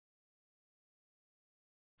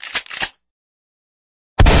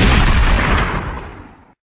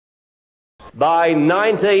By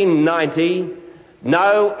 1990,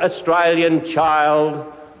 no Australian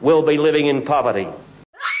child will be living in poverty.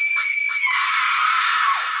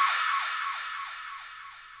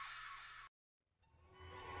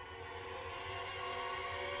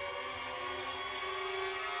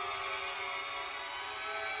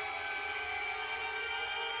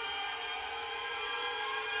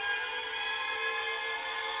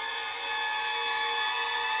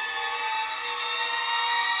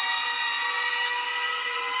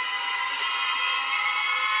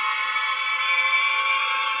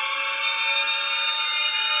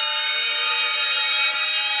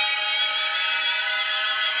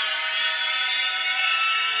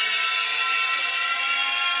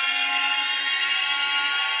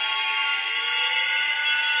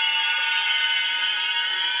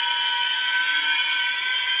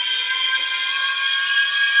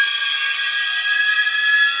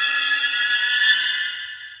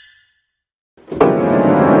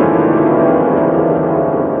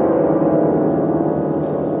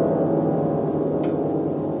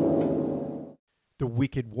 The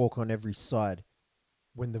wicked walk on every side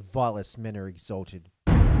when the vilest men are exalted.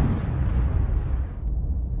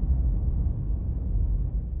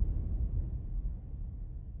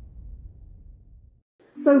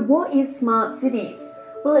 So what is smart cities?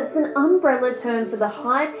 Well, it's an umbrella term for the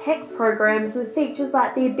high-tech programs with features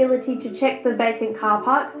like the ability to check for vacant car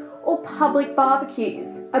parks or public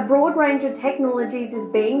barbecues. A broad range of technologies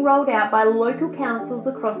is being rolled out by local councils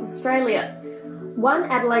across Australia.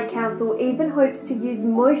 One Adelaide council even hopes to use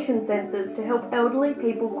motion sensors to help elderly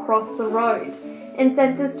people cross the road, and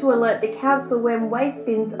sensors to alert the council when waste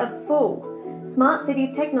bins are full. Smart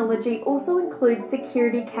cities technology also includes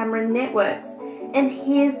security camera networks, and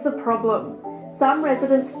here's the problem. Some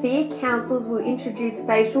residents fear councils will introduce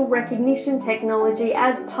facial recognition technology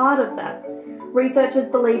as part of that. Researchers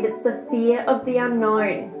believe it's the fear of the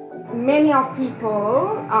unknown. Many of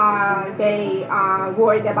people, they are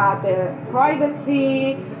worried about the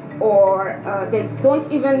privacy, or they don't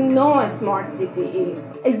even know a smart city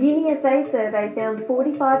is. A UniSA survey found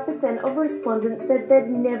 45% of respondents said they'd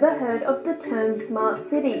never heard of the term smart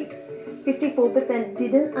cities. 54%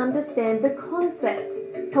 didn't understand the concept.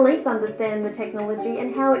 Police understand the technology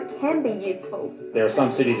and how it can be useful. There are some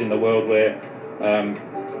cities in the world where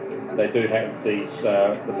they do have these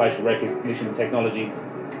the facial recognition technology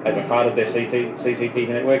as a part of their CCTV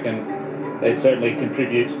network, and it certainly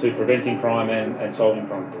contributes to preventing crime and solving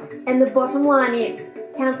crime. And the bottom line is,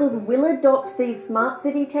 councils will adopt these smart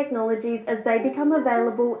city technologies as they become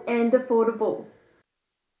available and affordable.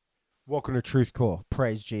 Welcome to Truth Core.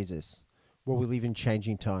 Praise Jesus. Well, we live in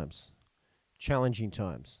changing times, challenging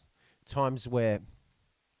times, times where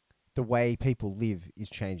the way people live is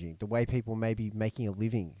changing. The way people may be making a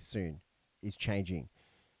living soon is changing.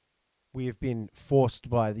 We have been forced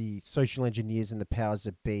by the social engineers and the powers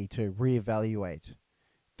that be to reevaluate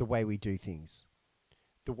the way we do things.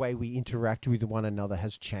 The way we interact with one another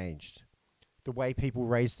has changed. The way people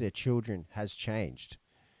raise their children has changed.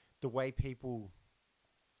 The way people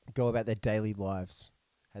go about their daily lives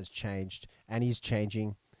has changed and is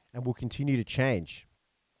changing and will continue to change.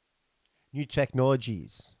 New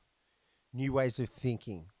technologies, new ways of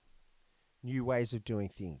thinking, new ways of doing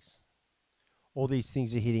things. All these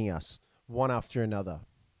things are hitting us one after another.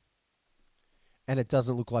 And it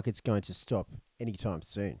doesn't look like it's going to stop anytime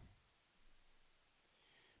soon.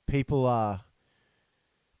 People are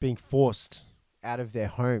being forced out of their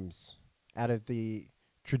homes, out of the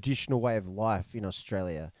traditional way of life in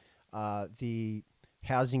Australia. The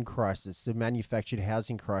housing crisis, the manufactured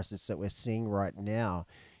housing crisis that we're seeing right now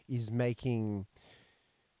is making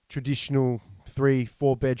traditional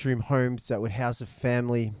 3-4 bedroom homes that would house a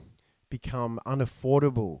family become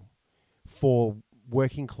unaffordable for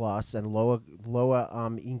working class and lower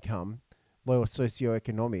income, lower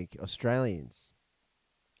socioeconomic Australians.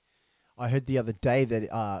 I heard the other day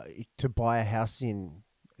that to buy a house in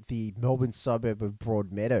the Melbourne suburb of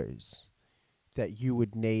Broadmeadows, that you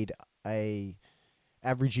would need a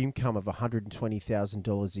average income of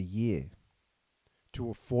 $120,000 a year to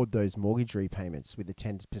afford those mortgage repayments with a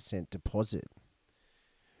 10% deposit.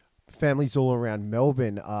 Families all around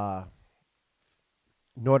Melbourne are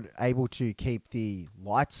not able to keep the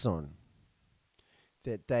lights on,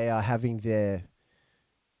 that they are having their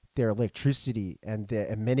electricity and their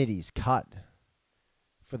amenities cut,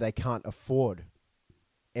 for they can't afford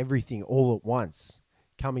everything all at once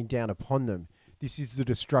coming down upon them. This is the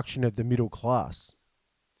destruction of the middle class.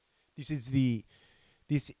 This is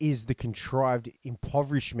the contrived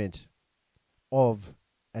impoverishment of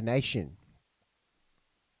a nation.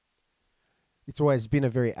 It's always been a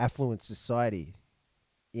very affluent society.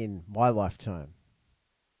 in my lifetime.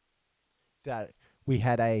 That we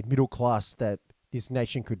had a middle class that this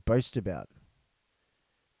nation could boast about.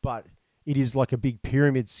 But it is like a big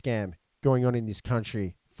pyramid scam going on in this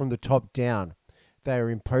country from the top down. They are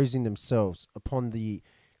imposing themselves upon the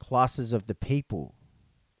classes of the people,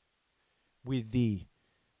 with the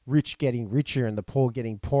rich getting richer and the poor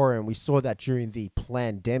getting poorer. And we saw that during the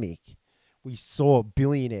pandemic. We saw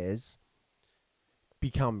billionaires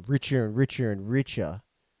become richer and richer and richer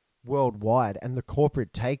worldwide, and the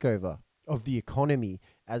corporate takeover of the economy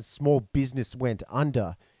as small business went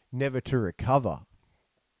under, never to recover.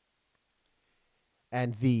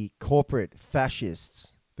 And the corporate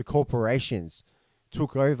fascists, the corporations,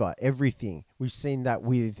 took over everything. We've seen that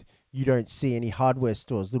with, you don't see any hardware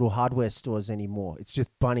stores, little hardware stores anymore. It's just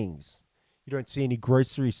Bunnings. You don't see any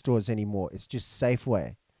grocery stores anymore. It's just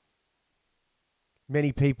Safeway.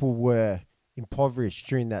 Many people were impoverished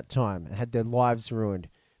during that time and had their lives ruined.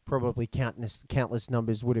 Probably countless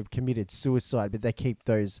numbers would have committed suicide, but they keep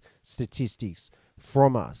those statistics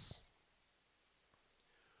from us.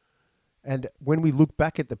 And when we look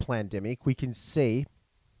back at the pandemic, we can see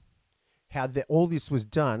how all this was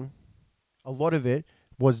done. A lot of it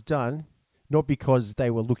was done not because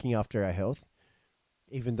they were looking after our health,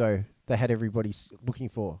 even though they had everybody looking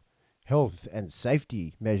for health and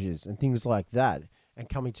safety measures and things like that, and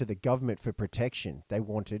coming to the government for protection. They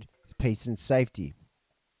wanted peace and safety.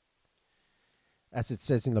 As it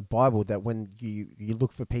says in the Bible, that when you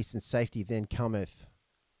look for peace and safety, then cometh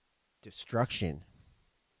destruction,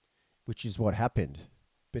 which is what happened.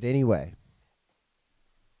 But anyway,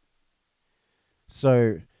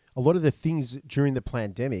 so a lot of the things during the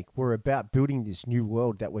pandemic were about building this new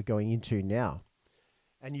world that we're going into now.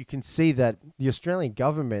 And you can see that the Australian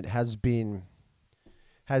government has been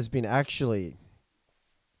actually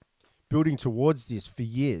building towards this for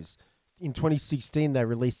years. In 2016, they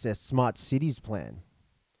released their Smart Cities plan.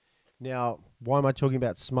 Now, why am I talking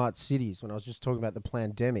about smart cities when I was just talking about the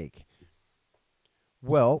pandemic?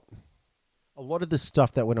 Well, a lot of the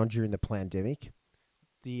stuff that went on during the pandemic,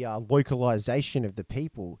 the localization of the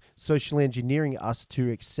people, social engineering us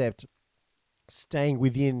to accept staying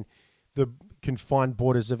within the confined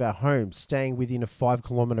borders of our homes, staying within a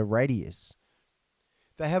 5-kilometer radius.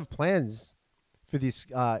 They have plans for this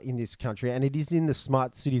in this country, and it is in the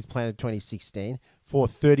Smart Cities Plan of 2016 for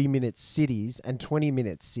 30-minute cities and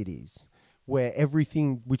 20-minute cities, where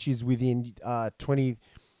everything which is within 20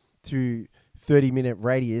 to 30-minute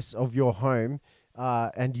radius of your home,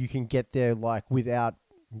 and you can get there like without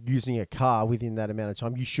using a car within that amount of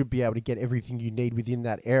time. You should be able to get everything you need within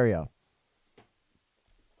that area.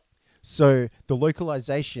 So the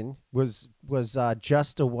localization was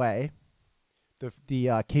just a way,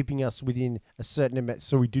 the keeping us within a certain amount,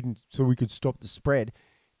 so we could stop the spread.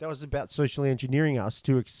 That was about socially engineering us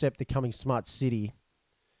to accept the coming smart city,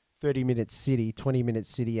 30-minute city, 20-minute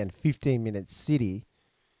city, and 15-minute city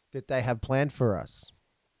that they have planned for us.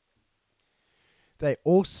 They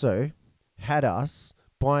also had us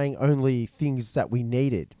buying only things that we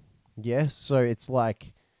needed. Yeah, so it's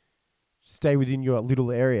like stay within your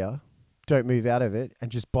little area, don't move out of it, and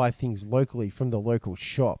just buy things locally from the local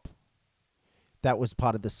shop. That was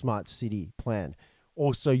part of the smart city plan.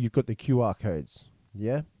 Also, you've got the QR codes.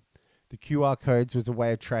 Yeah, the QR codes was a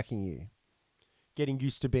way of tracking you, getting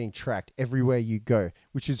used to being tracked everywhere you go,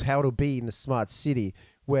 which is how it'll be in the smart city,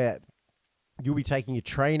 where you'll be taking a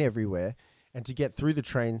train everywhere, and to get through the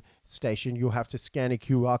train station, you'll have to scan a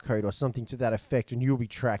QR code or something to that effect, and you'll be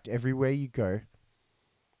tracked everywhere you go.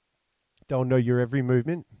 They'll know your every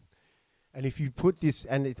movement. And if you put this,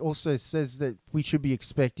 and it also says that we should be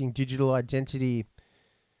expecting digital identity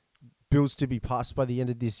bills to be passed by the end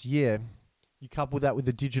of this year. You couple that with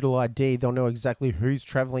the digital ID, they'll know exactly who's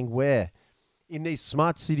traveling where. In these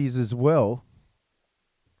smart cities as well,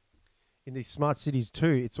 in these smart cities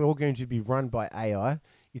too, it's all going to be run by AI,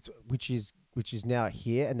 which is now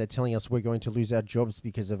here, and they're telling us we're going to lose our jobs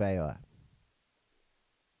because of AI.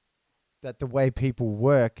 That the way people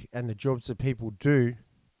work and the jobs that people do,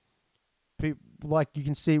 like you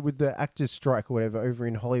can see with the actors strike or whatever over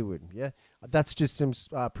in Hollywood, yeah, that's just some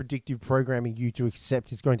predictive programming you to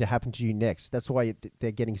accept is going to happen to you next. That's why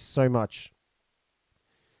they're getting so much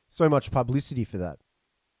publicity for that.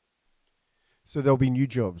 So there'll be new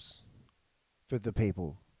jobs for the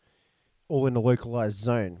people, all in a localized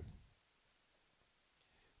zone.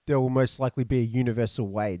 There will most likely be a universal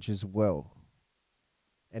wage as well,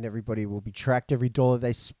 and everybody will be tracked. Every dollar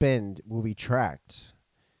they spend will be tracked.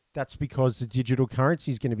 That's because the digital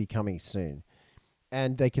currency is going to be coming soon.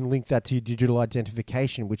 And they can link that to digital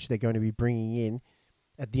identification, which they're going to be bringing in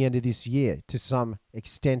at the end of this year. To some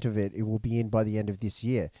extent of it, it will be in by the end of this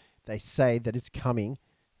year. They say that it's coming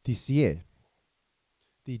this year.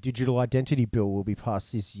 The Digital Identity Bill will be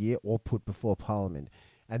passed this year or put before Parliament.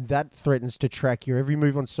 And that threatens to track your every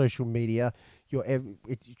move on social media.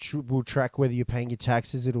 Will track whether you're paying your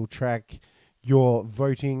taxes. It'll track your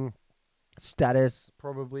voting status,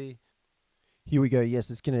 probably. Here we go.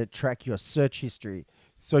 Yes, it's going to track your search history,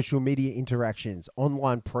 social media interactions,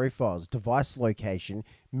 online profiles, device location,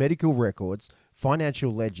 medical records,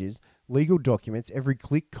 financial ledgers, legal documents, every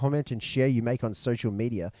click, comment, and share you make on social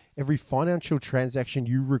media, every financial transaction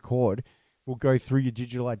you record will go through your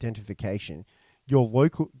digital identification. Your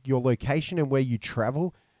location and where you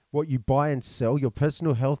travel, what you buy and sell, your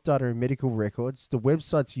personal health data and medical records, the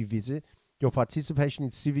websites you visit, your participation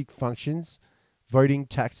in civic functions, voting,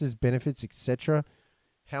 taxes, benefits, etc.,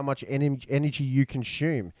 how much energy you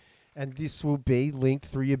consume. And this will be linked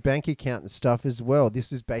through your bank account and stuff as well.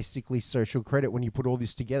 This is basically social credit when you put all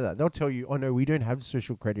this together. They'll tell you, oh no, we don't have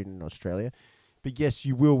social credit in Australia. But yes,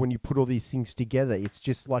 you will when you put all these things together. It's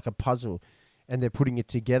just like a puzzle and they're putting it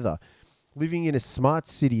together. Living in a smart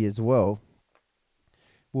city as well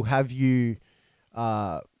will have you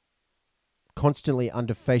constantly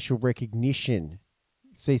under facial recognition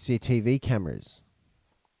CCTV cameras.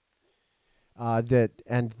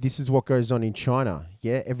 And this is what goes on in China.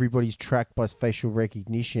 Yeah, everybody's tracked by facial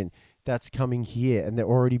recognition. That's coming here, and they're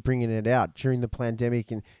already bringing it out during the pandemic.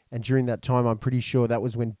 And during that time, I'm pretty sure that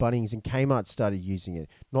was when Bunnings and Kmart started using it.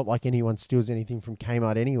 Not like anyone steals anything from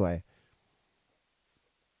Kmart anyway.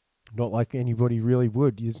 Not like anybody really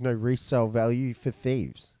would. There's no resale value for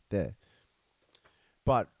thieves there.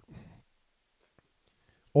 But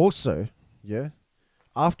also, yeah,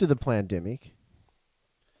 after the pandemic,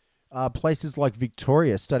 places like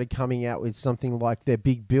Victoria started coming out with something like their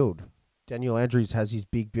big build. Daniel Andrews has his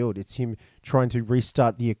big build. It's him trying to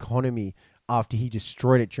restart the economy after he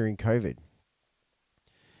destroyed it during COVID.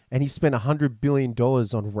 And he spent $100 billion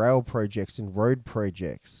on rail projects and road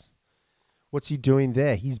projects. What's he doing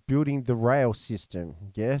there? He's building the rail system,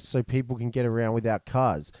 yeah, so people can get around without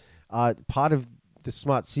cars. Part of the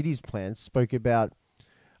Smart Cities plan spoke about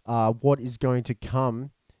what is going to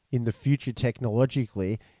come in the future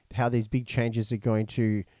technologically, how these big changes are going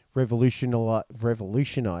to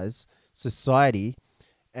revolutionize society,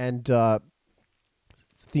 and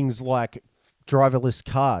things like driverless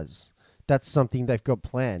cars. That's something they've got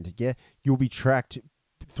planned. Yeah, you'll be tracked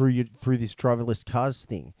through this driverless cars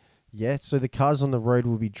thing. Yeah, so the cars on the road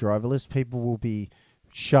will be driverless. People will be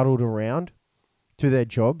shuttled around to their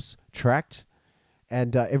jobs, tracked,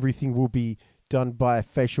 and everything will be done by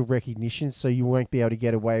facial recognition, so you won't be able to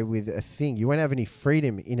get away with a thing. You won't have any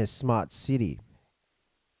freedom in a smart city.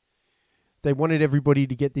 They wanted everybody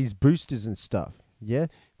to get these boosters and stuff. Yeah,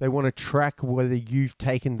 they want to track whether you've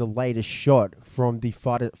taken the latest shot from the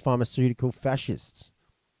pharmaceutical fascists.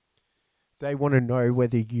 They want to know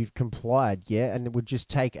whether you've complied, yeah? And it would just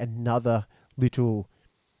take another little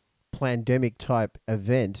pandemic type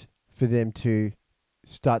event for them to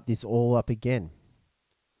start this all up again.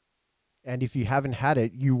 And if you haven't had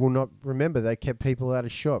it, you will not remember. They kept people out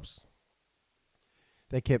of shops.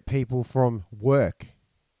 They kept people from work.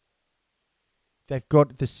 They've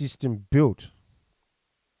got the system built.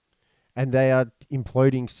 And they are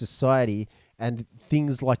imploding society. And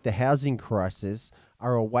things like the housing crisis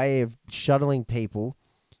are a way of shuttling people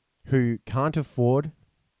who can't afford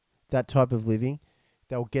that type of living.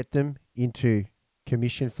 They'll get them into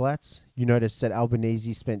commission flats. You notice that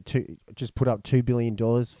Albanese just put up $2 billion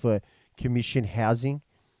for commission housing,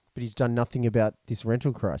 but he's done nothing about this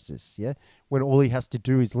rental crisis. Yeah, when all he has to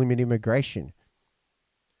do is limit immigration,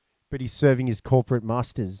 but he's serving his corporate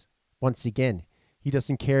masters once again. He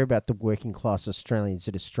doesn't care about the working class Australians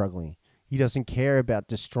that are struggling. He doesn't care about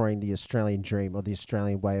destroying the Australian dream or the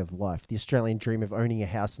Australian way of life, the Australian dream of owning a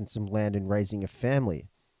house and some land and raising a family.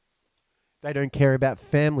 They don't care about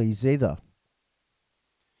families either.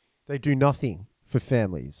 They do nothing for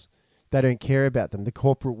families. They don't care about them. The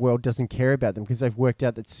corporate world doesn't care about them because they've worked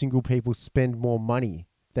out that single people spend more money,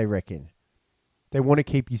 they reckon. They want to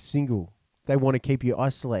keep you single. They want to keep you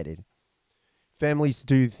isolated. Families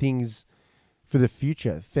do things for the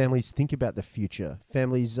future. Families think about the future.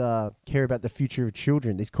 Families care about the future of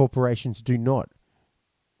children. These corporations do not.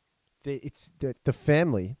 The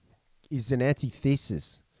family is an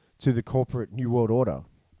antithesis to the corporate New World Order.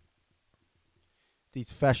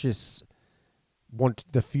 These fascists want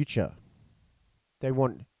the future. They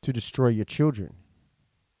want to destroy your children.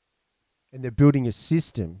 And they're building a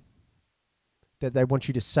system that they want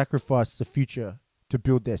you to sacrifice the future to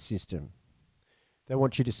build their system. They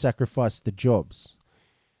want you to sacrifice the jobs.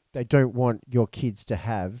 They don't want your kids to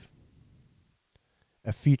have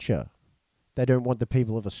a future. They don't want the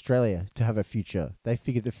people of Australia to have a future. They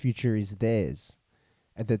figure the future is theirs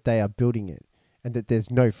and that they are building it, and that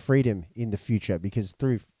there's no freedom in the future, because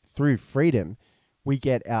through freedom, we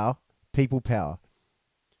get our people power.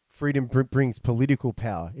 Freedom brings political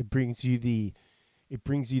power. It brings you the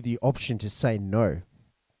option to say no.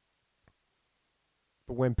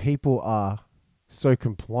 But when people are so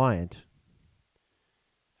compliant,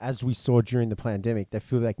 as we saw during the pandemic, they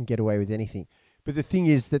feel they can get away with anything. But the thing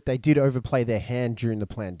is that they did overplay their hand during the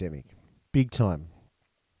pandemic, big time.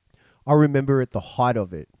 I remember at the height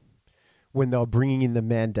of it, when they were bringing in the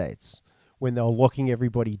mandates, when they were locking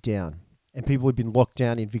everybody down, and people had been locked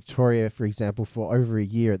down in Victoria, for example, for over a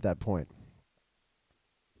year at that point.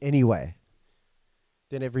 Anyway,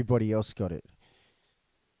 then everybody else got it.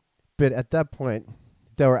 But at that point,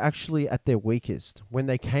 they were actually at their weakest when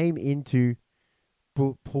they came in to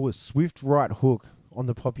pull a swift right hook on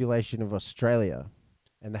the population of Australia,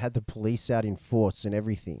 and they had the police out in force and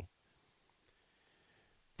everything.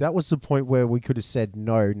 That was the point where we could have said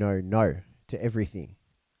no, no, no to everything.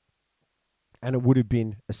 And it would have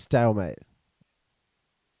been a stalemate.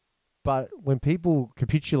 But when people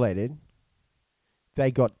capitulated,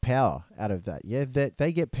 they got power out of that. Yeah,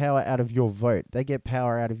 they get power out of your vote. They get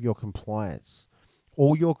power out of your compliance.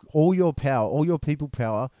 All your power, all your people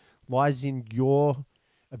power lies in your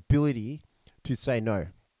ability to say no.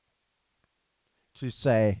 To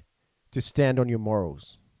stand on your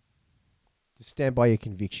morals. To stand by your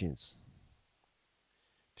convictions.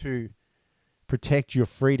 To protect your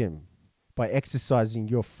freedom by exercising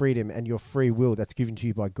your freedom and your free will that's given to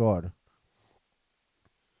you by God.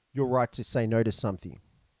 Your right to say no to something.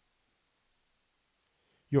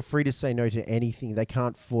 You're free to say no to anything. They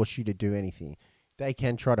can't force you to do anything. They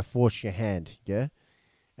can try to force your hand, yeah?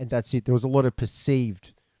 And that's it. There was a lot of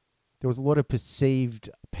perceived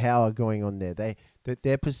power going on there.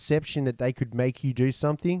 Their perception that they could make you do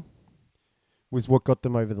something was what got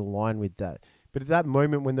them over the line with that. But at that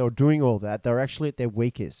moment when they were doing all that, they were actually at their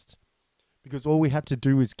weakest. Because all we had to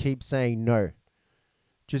do was keep saying no.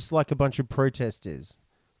 Just like a bunch of protesters,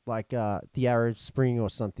 like the Arab Spring or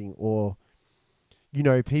something, or, you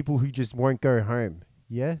know, people who just won't go home.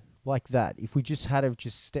 Yeah? Like that. If we just had have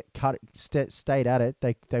just stayed at it,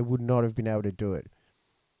 they would not have been able to do it.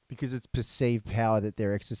 Because it's perceived power that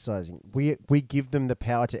they're exercising. We give them the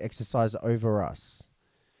power to exercise over us.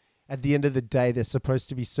 At the end of the day, they're supposed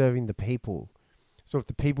to be serving the people. So if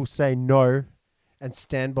the people say no and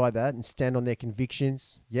stand by that and stand on their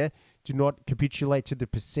convictions, yeah, do not capitulate to the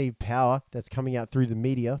perceived power that's coming out through the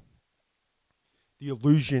media, the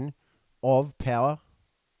illusion of power,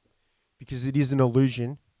 because it is an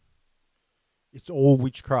illusion. It's all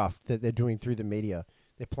witchcraft that they're doing through the media.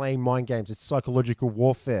 They're playing mind games. It's psychological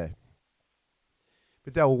warfare.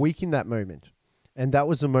 But they were weak in that moment. And that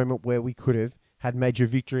was a moment where we could have had major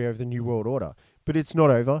victory over the New World Order. But it's not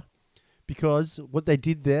over, because what they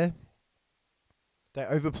did there, they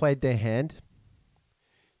overplayed their hand.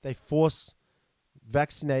 They force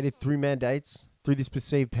vaccinated through mandates, through this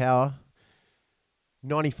perceived power,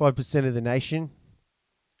 95% of the nation,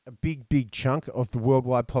 a big, big chunk of the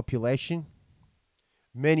worldwide population.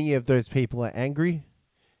 Many of those people are angry.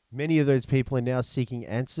 Many of those people are now seeking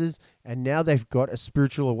answers, and now they've got a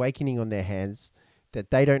spiritual awakening on their hands that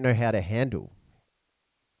they don't know how to handle.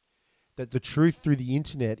 That the truth through the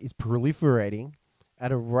internet is proliferating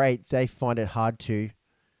at a rate they find it hard to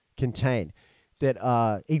contain.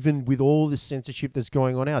 That even with all the censorship that's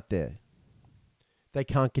going on out there, they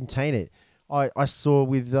can't contain it. I saw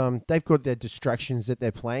with, they've got their distractions that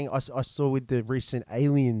they're playing. I saw with the recent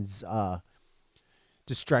aliens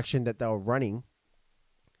distraction that they were running,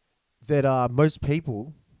 that most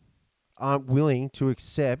people aren't willing to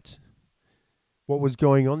accept what was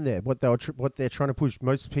going on there, what they're trying to push.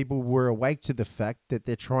 Most people were awake to the fact that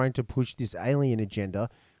they're trying to push this alien agenda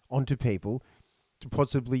onto people to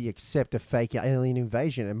possibly accept a fake alien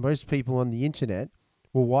invasion. And most people on the internet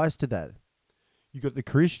were wise to that. You got the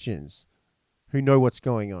Christians who know what's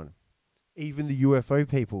going on. Even the UFO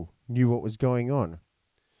people knew what was going on.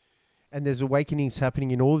 And there's awakenings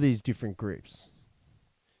happening in all these different groups.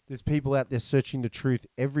 There's people out there searching the truth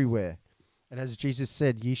everywhere. And as Jesus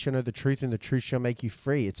said, ye shall know the truth and the truth shall make you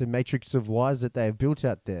free. It's a matrix of lies that they have built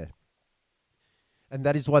out there. And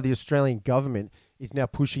that is why the Australian government is now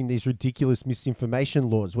pushing these ridiculous misinformation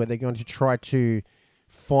laws where they're going to try to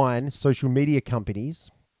fine social media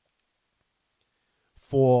companies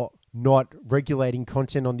for not regulating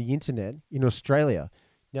content on the internet in Australia.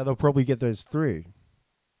 Now they'll probably get those through.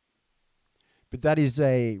 But that is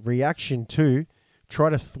a reaction to try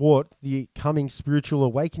to thwart the coming spiritual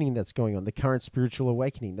awakening that's going on, the current spiritual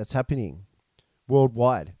awakening that's happening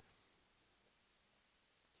worldwide.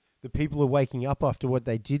 The people are waking up after what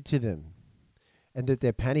they did to them, and that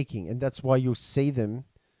they're panicking, and that's why you'll see them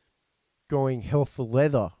going hell for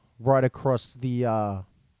leather right across the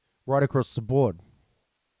board.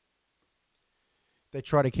 They're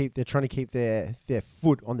trying to keep their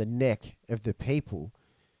foot on the neck of the people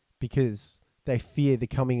because they fear the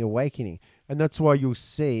coming awakening. And that's why you'll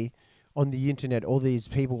see on the internet all these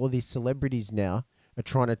people, all these celebrities now are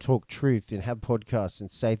trying to talk truth and have podcasts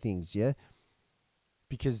and say things, yeah?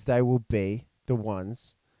 Because they will be the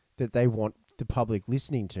ones that they want the public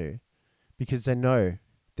listening to, because they know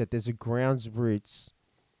that there's a grounds roots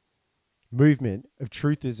movement of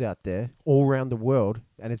truthers out there all around the world,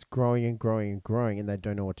 and it's growing and growing and growing, and they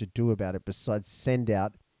don't know what to do about it besides send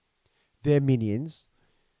out their minions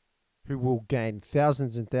who will gain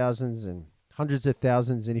thousands and thousands and hundreds of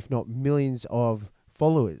thousands and if not millions of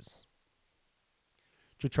followers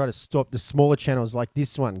to try to stop the smaller channels like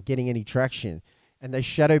this one getting any traction. And they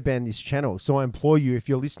shadow ban this channel. So I implore you, if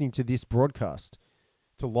you're listening to this broadcast,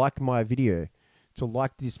 to like my video, to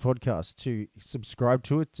like this podcast, to subscribe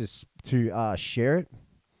to it, to share it,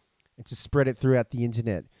 and to spread it throughout the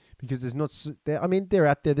internet. Because there's not, I mean, they're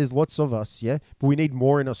out there. There's lots of us, yeah? But we need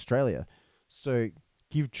more in Australia. So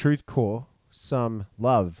give Truth Core some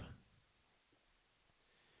love.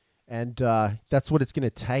 And that's what it's going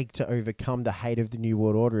to take to overcome the hate of the New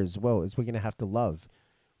World Order as well, is we're going to have to love.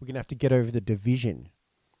 We're going to have to get over the division,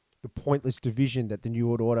 the pointless division that the New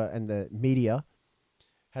World Order and the media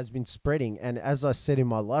has been spreading. And as I said in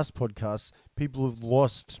my last podcast, people have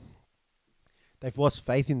they've lost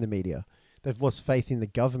faith in the media. They've lost faith in the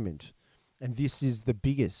government. And this is the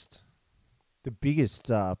biggest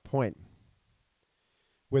point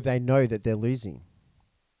where they know that they're losing.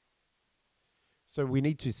 So we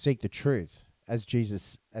need to seek the truth as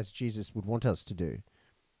Jesus would want us to do.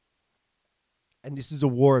 And this is a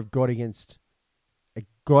war of God against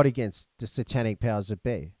the satanic powers that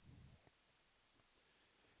be.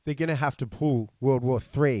 They're going to have to pull World War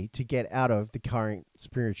III to get out of the current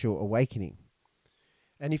spiritual awakening.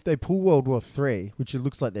 And if they pull World War III, which it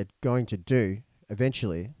looks like they're going to do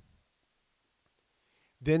eventually,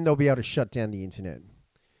 then they'll be able to shut down the internet.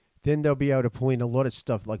 Then they'll be able to pull in a lot of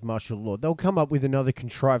stuff like martial law. They'll come up with another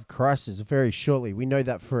contrived crisis very shortly. We know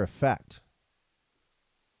that for a fact.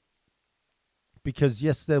 Because,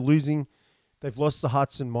 yes, they're losing. They've lost the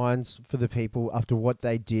hearts and minds for the people after what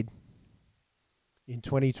they did in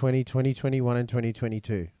 2020, 2021, and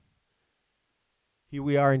 2022. Here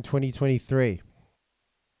we are in 2023.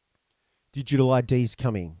 Digital IDs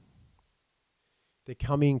coming. They're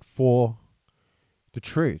coming for the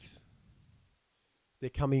truth. They're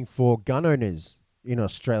coming for gun owners in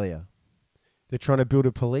Australia. They're trying to build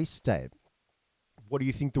a police state. What do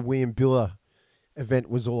you think the William Biller event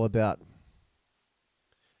was all about?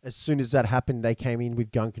 As soon as that happened, they came in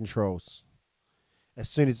with gun controls. As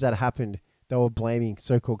soon as that happened, they were blaming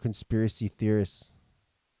so-called conspiracy theorists,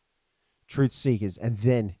 truth seekers, and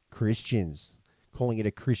then Christians, calling it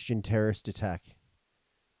a Christian terrorist attack.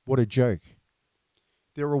 What a joke.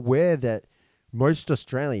 They're aware that most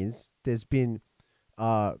Australians, there's been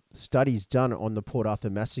studies done on the Port Arthur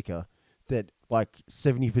massacre, that like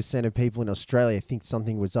 70% of people in Australia think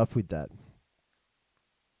something was up with that.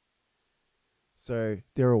 So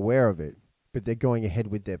they're aware of it, but they're going ahead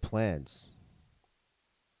with their plans.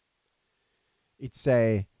 It's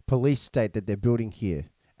a police state that they're building here,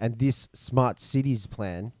 and this smart cities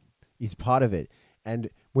plan is part of it. And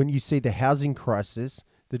when you see the housing crisis,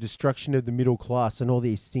 the destruction of the middle class and all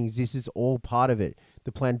these things, this is all part of it.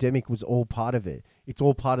 The pandemic was all part of it. It's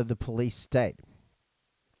all part of the police state.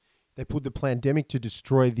 They put the pandemic to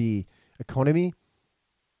destroy the economy,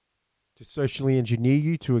 to socially engineer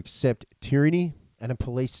you to accept tyranny and a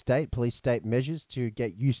police state measures, to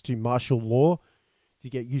get used to martial law, to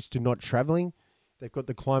get used to not traveling. They've got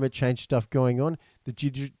the climate change stuff going on. The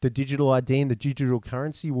digital ID and the digital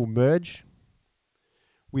currency will merge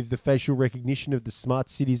with the facial recognition of the smart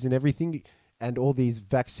cities and everything, and all these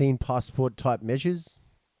vaccine passport type measures.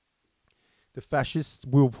 The fascists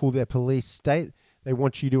will pull their police state. They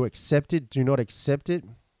want you to accept it. Do not accept it.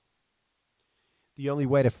 The only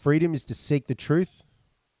way to freedom is to seek the truth.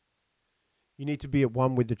 You need to be at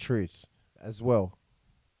one with the truth as well.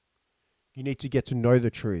 You need to get to know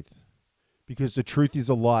the truth, because the truth is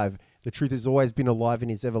alive. The truth has always been alive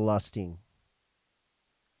and is everlasting.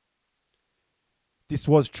 This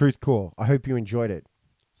was Truth Core. I hope you enjoyed it.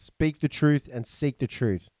 Speak the truth and seek the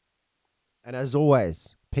truth. And as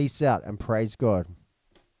always, peace out and praise God.